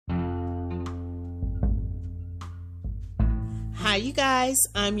Hi, you guys.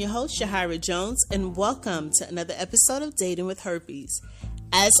 I'm your host, Shahira Jones, and welcome to another episode of Dating with Herpes.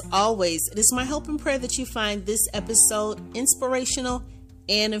 As always, it is my hope and prayer that you find this episode inspirational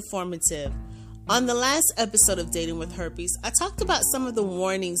and informative. On the last episode of Dating with Herpes, I talked about some of the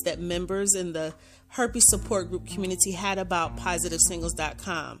warnings that members in the herpes support group community had about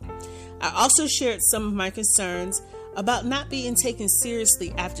PositiveSingles.com. I also shared some of my concerns about not being taken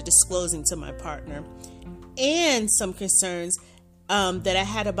seriously after disclosing to my partner, and some concerns that I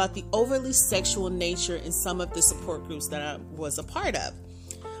had about the overly sexual nature in some of the support groups that I was a part of.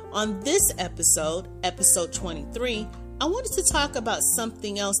 On this episode, episode 23, I wanted to talk about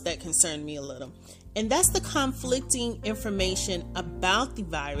something else that concerned me a little, and that's the conflicting information about the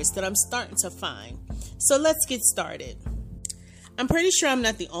virus that I'm starting to find. So let's get started. I'm pretty sure I'm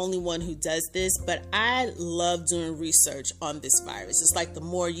not the only one who does this, but I love doing research on this virus. It's like the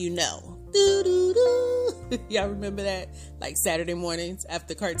more you know. Y'all remember that? Like Saturday mornings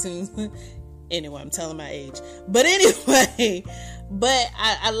after cartoons? Anyway, I'm telling my age. But anyway,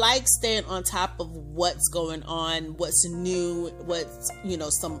 I like staying on top of what's going on, what's new, what's,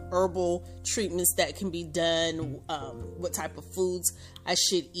 some herbal treatments that can be done, what type of foods I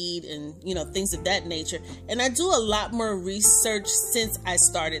should eat, and, things of that nature. And I do a lot more research since I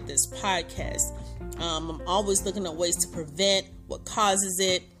started this podcast. I'm always looking at ways to prevent, what causes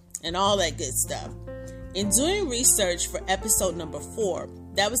it, and all that good stuff. In doing research for episode number 4,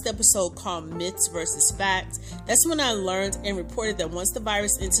 that was the episode called Myths versus Facts. That's when I learned and reported that once the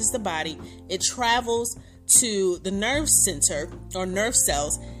virus enters the body, it travels to the nerve center or nerve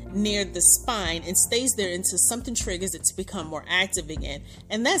cells near the spine and stays there until something triggers it to become more active again.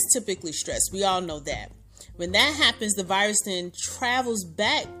 And that's typically stress. We all know that. When that happens, the virus then travels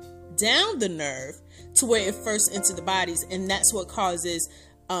back down the nerve to where it first entered the bodies, and that's what causes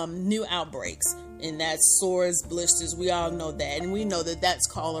new outbreaks, and that's sores, blisters. We all know that, and we know that that's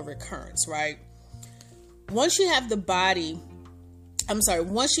called a recurrence, right? Once you have the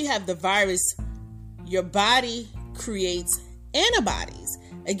virus, your body creates antibodies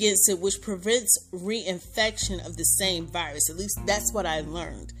against it, which prevents reinfection of the same virus. At least that's what I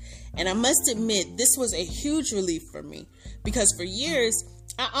learned. And I must admit, this was a huge relief for me, because for years,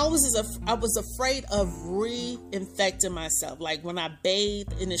 I was afraid of reinfecting myself. Like when I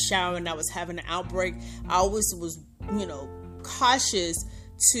bathed in the shower and I was having an outbreak, I always was, cautious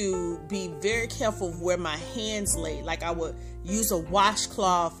to be very careful of where my hands laid. Like I would use a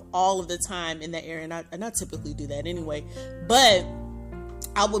washcloth all of the time in that area. And I typically do that anyway. But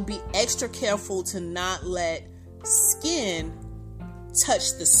I would be extra careful to not let skin touch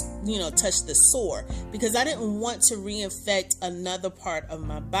the sore, because I didn't want to reinfect another part of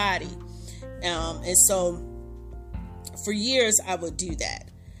my body. And so for years I would do that.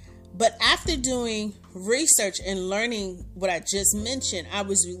 But after doing research and learning what I just mentioned, I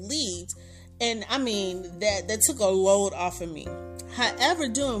was relieved. And that took a load off of me. However,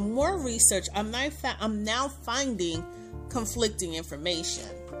 doing more research, I'm now finding conflicting information.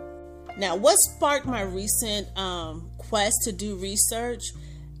 Now, what sparked my recent quest to do research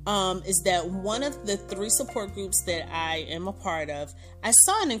is that one of the 3 support groups that I am a part of, I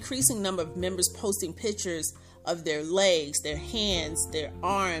saw an increasing number of members posting pictures of their legs, their hands, their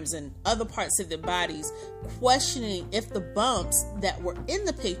arms, and other parts of their bodies, questioning if the bumps that were in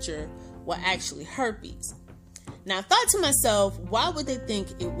the picture were actually herpes. Now, I thought to myself, why would they think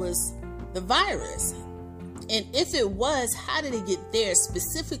it was the virus? And if it was, how did it get there,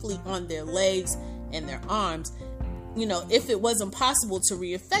 specifically on their legs and their arms? If it wasn't possible to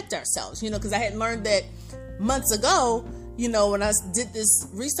reinfect ourselves, because I had learned that months ago, when I did this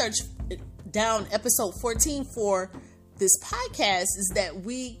research down episode 14 for this podcast, is that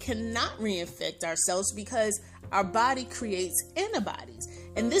we cannot reinfect ourselves because our body creates antibodies.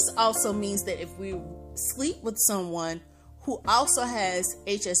 And this also means that if we sleep with someone who also has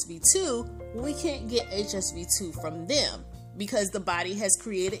HSV2, we can't get HSV2 from them because the body has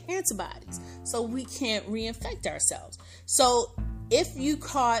created antibodies. So we can't reinfect ourselves. So if you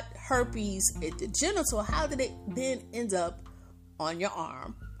caught herpes at the genital, how did it then end up on your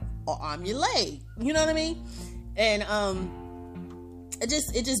arm or on your leg? You know what I mean? And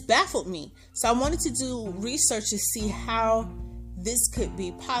it just baffled me. So I wanted to do research to see how this could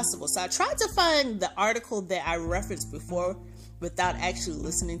be possible. So I tried to find the article that I referenced before without actually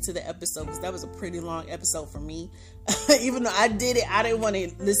listening to the episode, because that was a pretty long episode for me. Even though I did it, I didn't want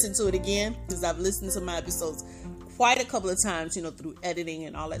to listen to it again, because I've listened to my episodes quite a couple of times, through editing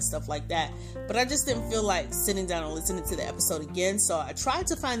and all that stuff like that. But I just didn't feel like sitting down and listening to the episode again. So I tried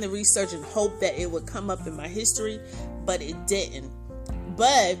to find the research and hope that it would come up in my history, but it didn't.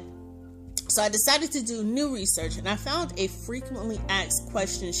 But So I decided to do new research, and I found a frequently asked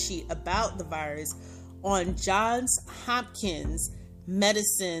question sheet about the virus on Johns Hopkins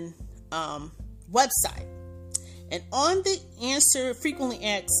Medicine website. And on the frequently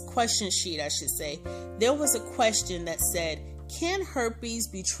asked question sheet, I should say, there was a question that said, can herpes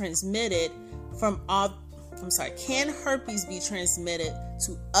be transmitted can herpes be transmitted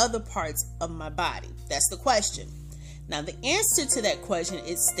to other parts of my body? That's the question. Now, the answer to that question,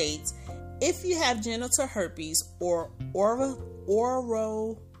 it states, if you have genital herpes or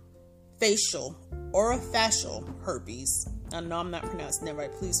orophacial herpes, I know I'm not pronouncing that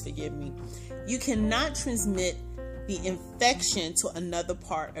right, please forgive me, you cannot transmit the infection to another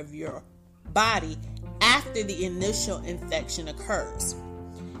part of your body after the initial infection occurs.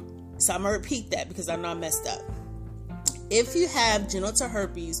 So I'm going to repeat that because I know I messed up. If you have genital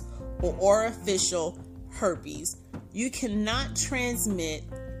herpes or orophacial herpes, you cannot transmit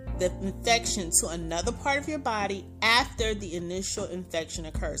the infection to another part of your body after the initial infection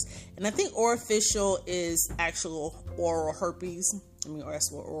occurs. And I think orophacial is actual oral herpes. Or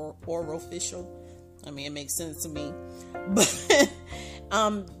that's what orophacial. It makes sense to me. But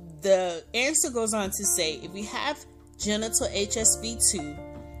the answer goes on to say, if you have genital HSV2,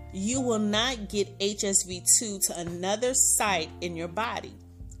 you will not get HSV2 to another site in your body.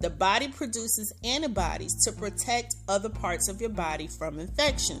 The body produces antibodies to protect other parts of your body from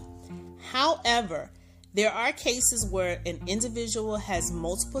infection. However, there are cases where an individual has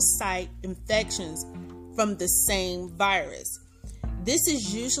multiple site infections from the same virus. This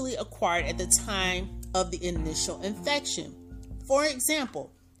is usually acquired at the time of the initial infection. For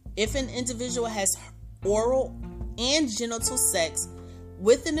example, if an individual has oral and genital sex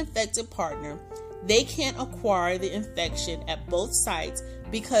with an infected partner, they can acquire the infection at both sites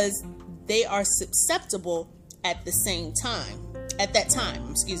because they are susceptible at that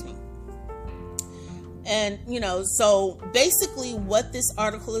time. And, so basically what this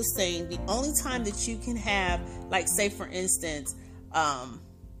article is saying, the only time that you can have, like, say, for instance,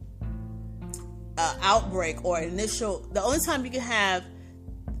 outbreak or the only time you can have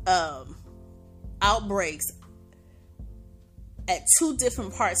outbreaks at two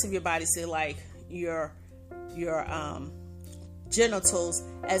different parts of your body, say like your genitals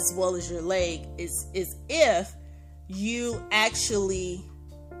as well as your leg, is if you actually,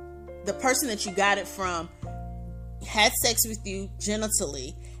 the person that you got it from had sex with you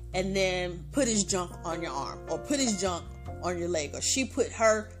genitally and then put his junk on your arm or put his junk on your leg, or she put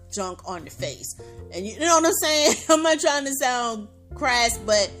her junk on your face. And you know what I'm saying? I'm not trying to sound crass,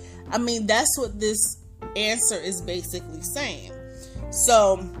 but that's what this answer is basically saying.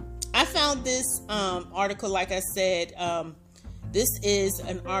 So I found this article, like I said, this is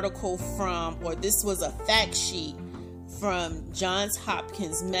an article this was a fact sheet from Johns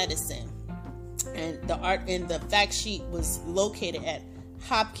Hopkins Medicine, and the fact sheet was located at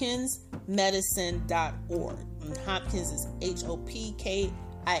hopkinsmedicine.org. And Hopkins is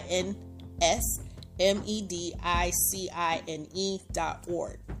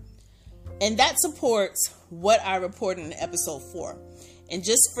HOPKINSMEDICINE.org. And that supports what I reported in episode 4. And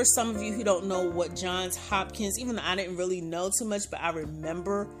just for some of you who don't know what Johns Hopkins, even though I didn't really know too much, but I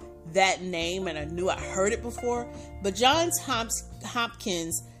remember that name and I knew I heard it before. But Johns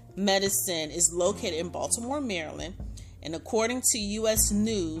Hopkins Medicine is located in Baltimore, Maryland. And according to U.S.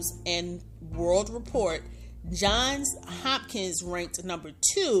 News and World Report, Johns Hopkins ranked number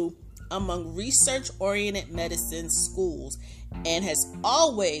 2 among research-oriented medicine schools and has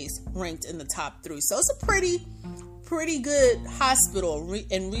always ranked in the top 3. So it's a pretty good hospital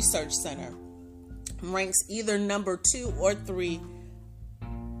and research center. Ranks either number 2 or 3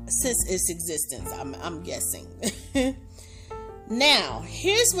 since its existence, I'm guessing. Now,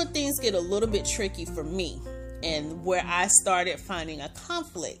 here's where things get a little bit tricky for me and where I started finding a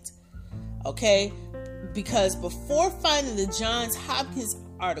conflict. Okay? Because before finding the Johns Hopkins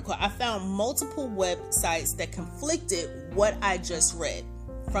article, I found multiple websites that conflicted what I just read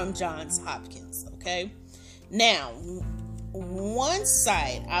from Johns Hopkins. Okay? Now, one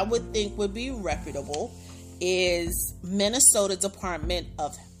site I would think would be reputable is Minnesota Department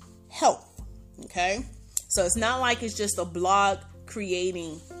of Health. Okay? So it's not like it's just a blog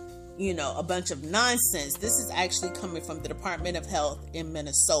creating, a bunch of nonsense. This is actually coming from the Department of Health in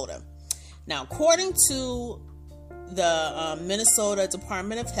Minnesota. Now, according to the Minnesota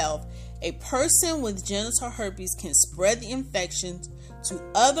Department of Health, a person with genital herpes can spread the infection to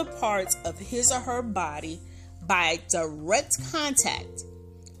other parts of his or her body by direct contact,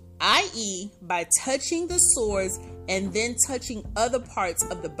 i.e., by touching the sores and then touching other parts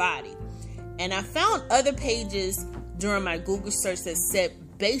of the body. And I found other pages during my Google search that said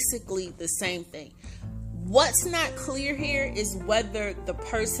basically the same thing. What's not clear here is whether the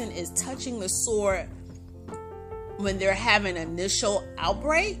person is touching the sore when they're having an initial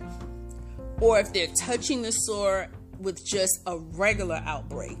outbreak, or if they're touching the sore with just a regular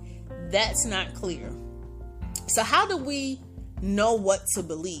outbreak. That's not clear. So how do we know what to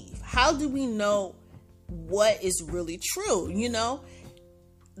believe? How do we know what is really true?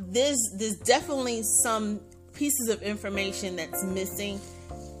 There's definitely some pieces of information that's missing,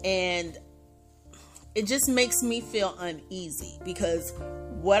 and it just makes me feel uneasy, because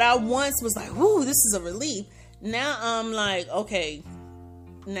what I once was like, whoo, this is a relief. Now I'm like, okay,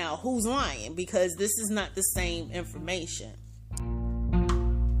 now who's lying? Because this is not the same information.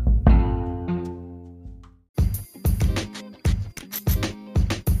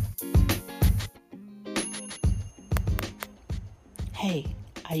 Hey,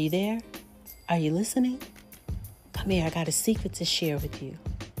 are you there? Are you listening? Come here, I got a secret to share with you.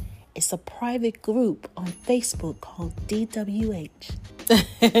 It's a private group on Facebook called DWH.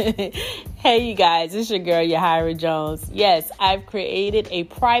 Hey, you guys, it's your girl, Yahira Jones. Yes, I've created a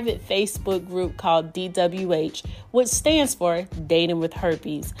private Facebook group called DWH, which stands for Dating with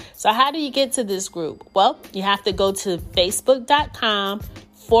Herpes. So how do you get to this group? Well, you have to go to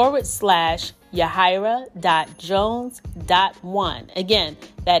facebook.com/Yahira.Jones.1. Again,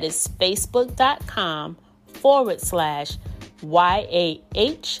 that is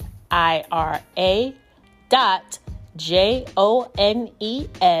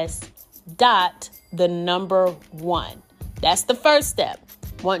That's the first step.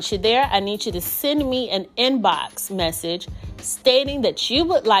 Once you're there, I need you to send me an inbox message stating that you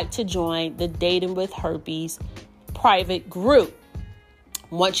would like to join the Dating with Herpes private group.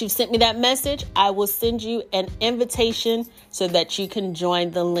 Once you've sent me that message, I will send you an invitation so that you can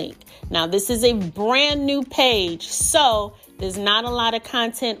join the link. Now, this is a brand new page, so there's not a lot of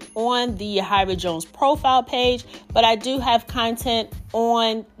content on the Yahira Jones profile page, but I do have content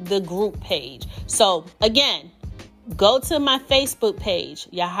on the group page. So again, go to my Facebook page,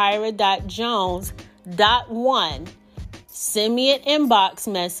 Yahira.Jones.1. Send me an inbox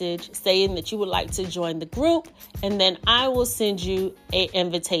message saying that you would like to join the group, and then I will send you an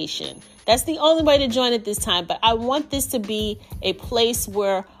invitation. That's the only way to join at this time, but I want this to be a place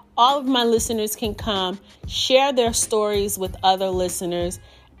where all of my listeners can come, share their stories with other listeners,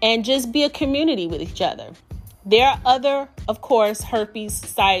 and just be a community with each other. There are other, of course, herpes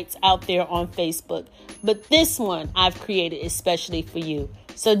sites out there on Facebook, but this one I've created especially for you.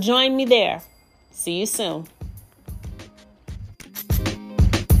 So join me there. See you soon.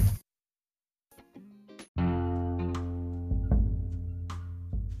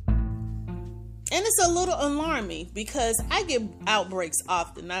 And it's a little alarming because I get outbreaks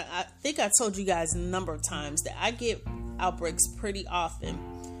often. I think I told you guys a number of times that I get outbreaks pretty often,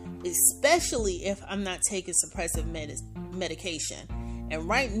 especially if I'm not taking suppressive medication. And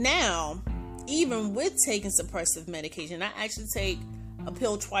right now, even with taking suppressive medication, I actually take a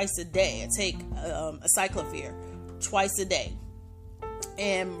pill twice a day. I take a cyclovir twice a day.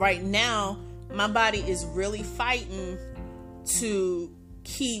 And right now, my body is really fighting to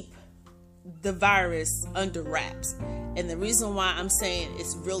keep the virus under wraps. And the reason why I'm saying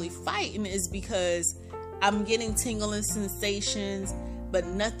it's really fighting is because I'm getting tingling sensations, but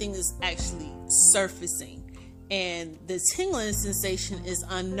nothing is actually surfacing. And the tingling sensation is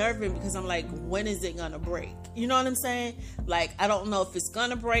unnerving because I'm like, when is it gonna break? You know what I'm saying? Like, I don't know if it's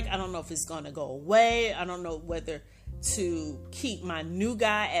gonna break. I don't know if it's gonna go away. I don't know whether to keep my new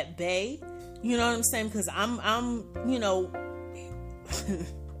guy at bay. You know what I'm saying? Because I'm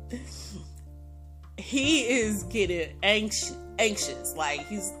he is getting anxious. Like,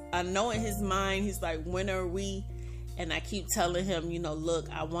 I know in his mind, he's like, when are we? And I keep telling him, look,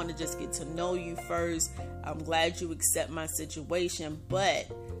 I want to just get to know you first. I'm glad you accept my situation, but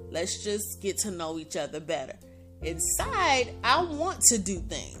let's just get to know each other better. Inside, I want to do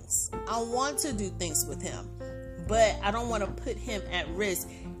things. I want to do things with him, but I don't want to put him at risk,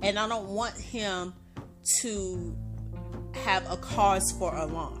 and I don't want him to have a cause for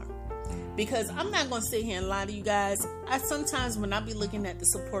alarm. Because I'm not going to sit here and lie to you guys. I sometimes, when I be looking at the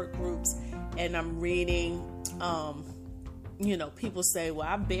support groups and I'm reading, people say, well,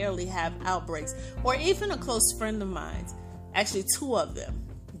 I barely have outbreaks. Or even a close friend of mine, actually 2 of them,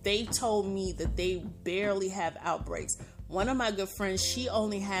 they told me that they barely have outbreaks. One of my good friends, she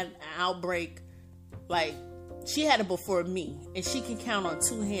only had an outbreak, like, she had it before me. And she can count on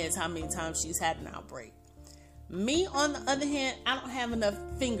 2 hands how many times she's had an outbreak. Me, on the other hand, I don't have enough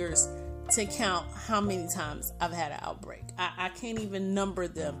fingers to count how many times I've had an outbreak. I can't even number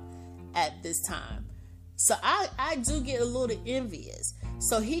them at this time. So I do get a little envious.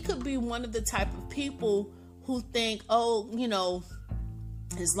 So he could be one of the type of people who think, oh,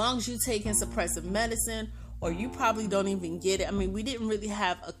 as long as you taking suppressive medicine, or you probably don't even get it. I mean, we didn't really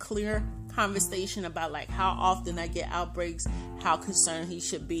have a clear conversation about like how often I get outbreaks, how concerned he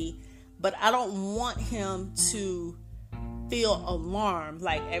should be. But I don't want him to feel alarmed,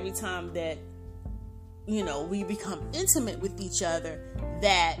 like every time that, we become intimate with each other,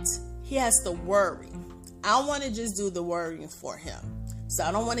 that he has to worry. I want to just do the worrying for him. So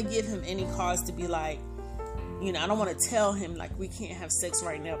I don't want to give him any cause to be like, I don't want to tell him like we can't have sex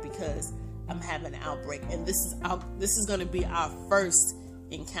right now because I'm having an outbreak and this is going to be our first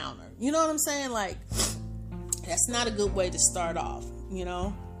encounter. You know what I'm saying? Like, that's not a good way to start off,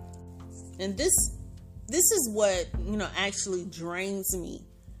 And this is what, actually drains me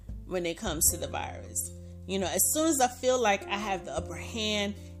when it comes to the virus. As soon as I feel like I have the upper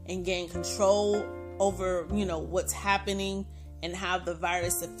hand and gain control over, what's happening and how the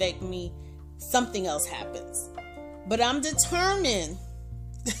virus affect me, something else happens. But I'm determined.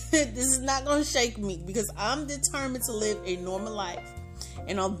 This is not going to shake me because I'm determined to live a normal life.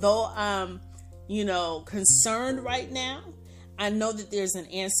 And although I'm, concerned right now, I know that there's an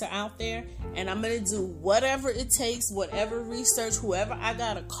answer out there, and I'm going to do whatever it takes, whatever research, whoever I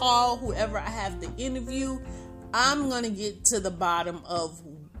got to call, whoever I have to interview, I'm going to get to the bottom of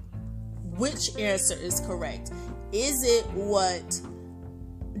which answer is correct. Is it what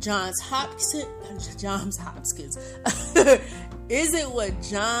Johns Hopkins? Is it what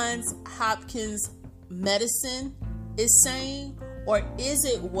Johns Hopkins medicine is saying, or is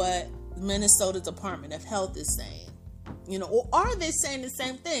it what Minnesota Department of Health is saying? Or are they saying the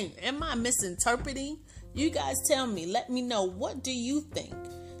same thing? Am I misinterpreting? You guys tell me. Let me know. What do you think?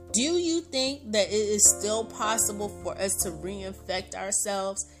 Do you think that it is still possible for us to reinfect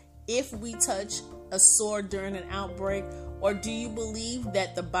ourselves if we touch a sore during an outbreak? Or do you believe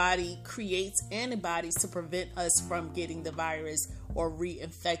that the body creates antibodies to prevent us from getting the virus or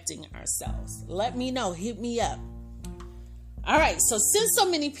reinfecting ourselves? Let me know. Hit me up. All right. So since so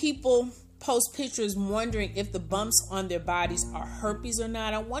many people post pictures wondering if the bumps on their bodies are herpes or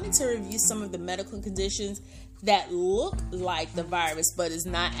not, I wanted to review some of the medical conditions that look like the virus but is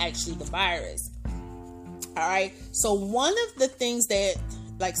not actually the virus. All right. So one of the things that,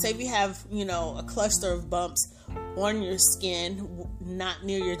 like, say we have, a cluster of bumps on your skin, not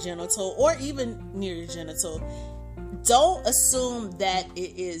near your genital or even near your genital, don't assume that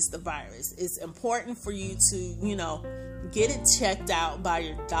it is the virus. It's important for you to, get it checked out by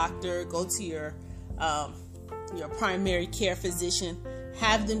your doctor. Go to your primary care physician.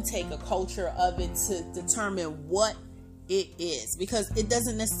 Have them take a culture of it to determine what it is, because it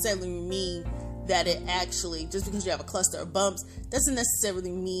doesn't necessarily mean that it actually, just because you have a cluster of bumps, doesn't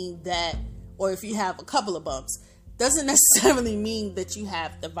necessarily mean that, or if you have a couple of bumps, doesn't necessarily mean that you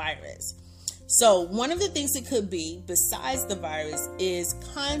have the virus. So one of the things it could be, besides the virus, is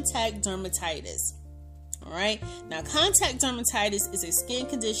contact dermatitis. All right. Now, contact dermatitis is a skin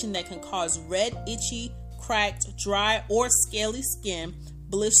condition that can cause red, itchy, cracked, dry, or scaly skin,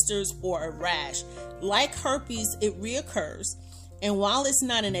 blisters, or a rash. Like herpes, it reoccurs. And while it's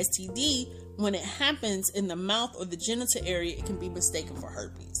not an STD, when it happens in the mouth or the genital area, it can be mistaken for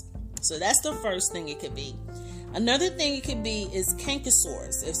herpes. So that's the first thing it could be. Another thing it could be is canker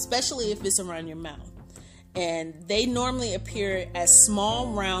sores, especially if it's around your mouth. And they normally appear as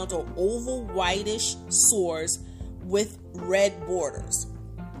small, round, or oval whitish sores with red borders.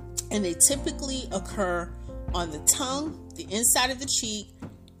 And they typically occur on the tongue, the inside of the cheek,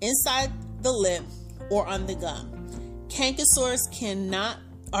 inside the lip, or on the gum. Canker sores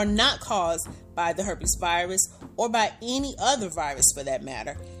are not caused by the herpes virus or by any other virus for that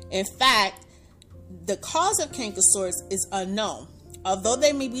matter. In fact, the cause of canker sores is unknown. Although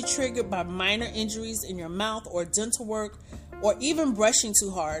they may be triggered by minor injuries in your mouth or dental work, or even brushing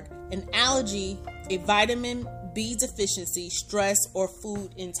too hard, an allergy, a vitamin B deficiency, stress, or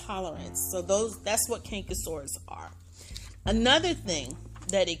food intolerance. So that's what canker sores are. Another thing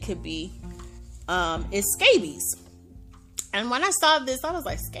that it could be is scabies. And when I saw this, I was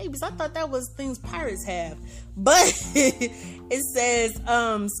like, scabies? I thought that was things pirates have. But it says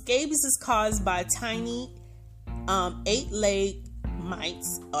scabies is caused by tiny eight-legged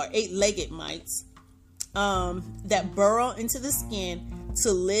mites that burrow into the skin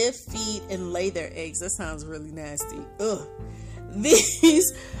to live, feed, and lay their eggs. That sounds really nasty. Ugh.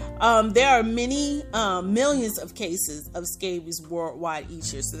 There are many millions of cases of scabies worldwide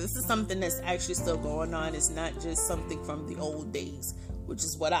each year. So this is something that's actually still going on. It's not just something from the old days, which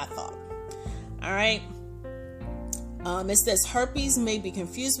is what I thought. All right. It says herpes may be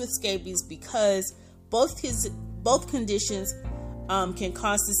confused with scabies because Both conditions can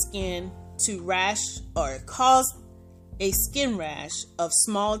cause the skin to rash or cause a skin rash of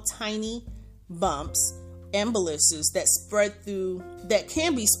small, tiny bumps and blisters that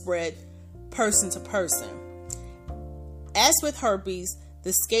can be spread person to person. As with herpes,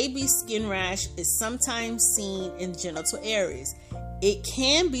 the scabies skin rash is sometimes seen in genital areas. It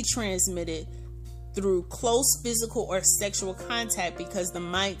can be transmitted through close physical or sexual contact because the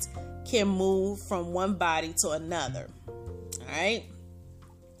mite can move from one body to another. All right.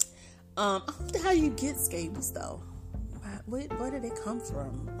 I wonder how you get scabies though. Where did it come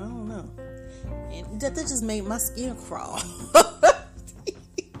from? I don't know. And that just made my skin crawl.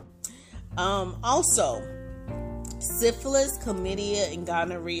 Also, syphilis, chlamydia, and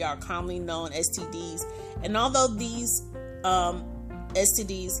gonorrhea are commonly known STDs. And although these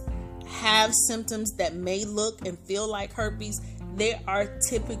STDs have symptoms that may look and feel like herpes, they are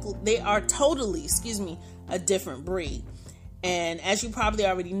totally a different breed. And as you probably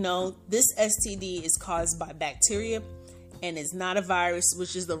already know, this STD is caused by bacteria and is not a virus,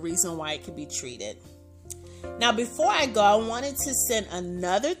 which is the reason why it can be treated. Now, before I go, I wanted to send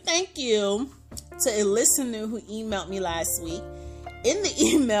another thank you to a listener who emailed me last week. In the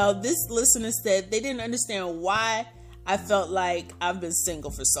email, this listener said they didn't understand why I felt like I've been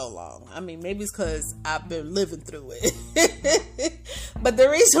single for so long. I mean, maybe it's because I've been living through it. But the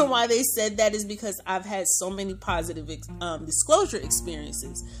reason why they said that is because I've had so many positive disclosure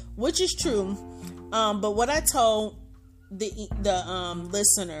experiences, which is true. But what I told the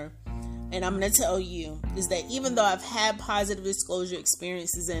listener, and I'm going to tell you, is that even though I've had positive disclosure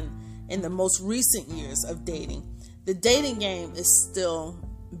experiences in the most recent years of dating, the dating game is still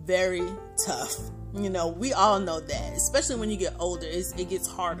very tough. You know, we all know that, especially when you get older, it gets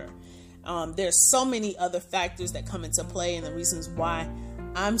harder. There's so many other factors that come into play and the reasons why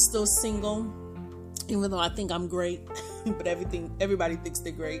I'm still single, even though I think I'm great, but everybody thinks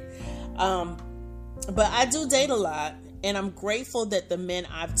they're great. But I do date a lot, and I'm grateful that the men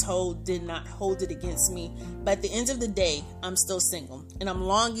I've told did not hold it against me. But at the end of the day, I'm still single, and I'm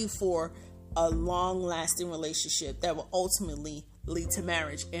longing for a long-lasting relationship that will ultimately lead to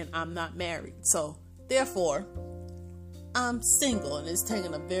marriage, and I'm not married. So, therefore, I'm single, and it's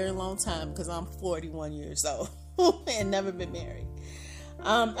taken a very long time because I'm 41 years old and never been married.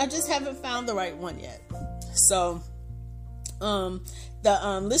 I just haven't found the right one yet. So, the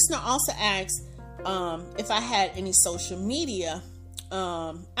listener also asked if I had any social media.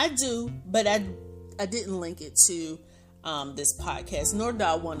 I do, but I didn't link it to this podcast, nor do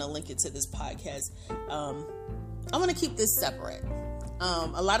I want to link it to this podcast. I want to keep this separate.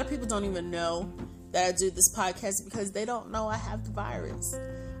 A lot of people don't even know that I do this podcast because they don't know I have the virus.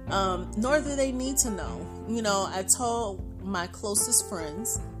 Nor do they need to know. You know, I told my closest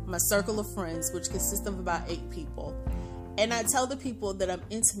friends, my circle of friends, which consists of about 8 people, and I tell the people that I'm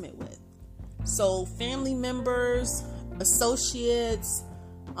intimate with. So family members, associates,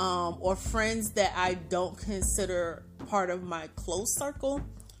 or friends that I don't consider part of my close circle,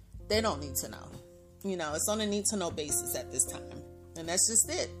 they don't need to know. You know, it's on a need to know basis at this time. And that's just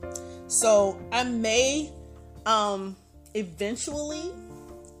it. So I may eventually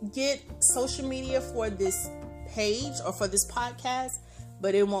get social media for this page or for this podcast,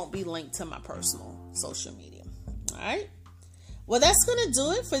 but it won't be linked to my personal social media. All right. Well, that's going to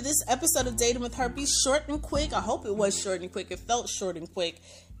do it for this episode of Dating with Herpes. Short and quick. I hope it was short and quick. It felt short and quick.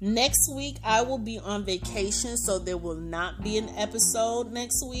 Next week, I will be on vacation, so there will not be an episode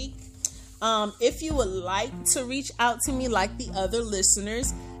next week. If you would like to reach out to me like the other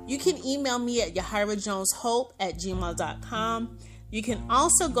listeners, you can email me at yahirajoneshope@gmail.com. You can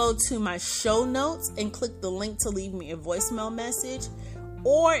also go to my show notes and click the link to leave me a voicemail message.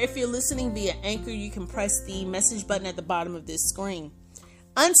 Or if you're listening via Anchor, you can press the message button at the bottom of this screen.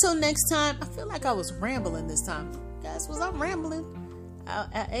 Until next time, I feel like I was rambling this time. Guys, was I rambling?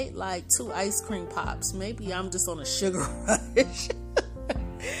 I ate like 2 ice cream pops. Maybe I'm just on a sugar rush.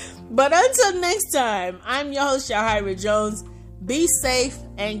 But until next time, I'm your host, Yahira Jones. Be safe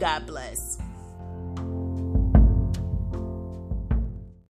and God bless.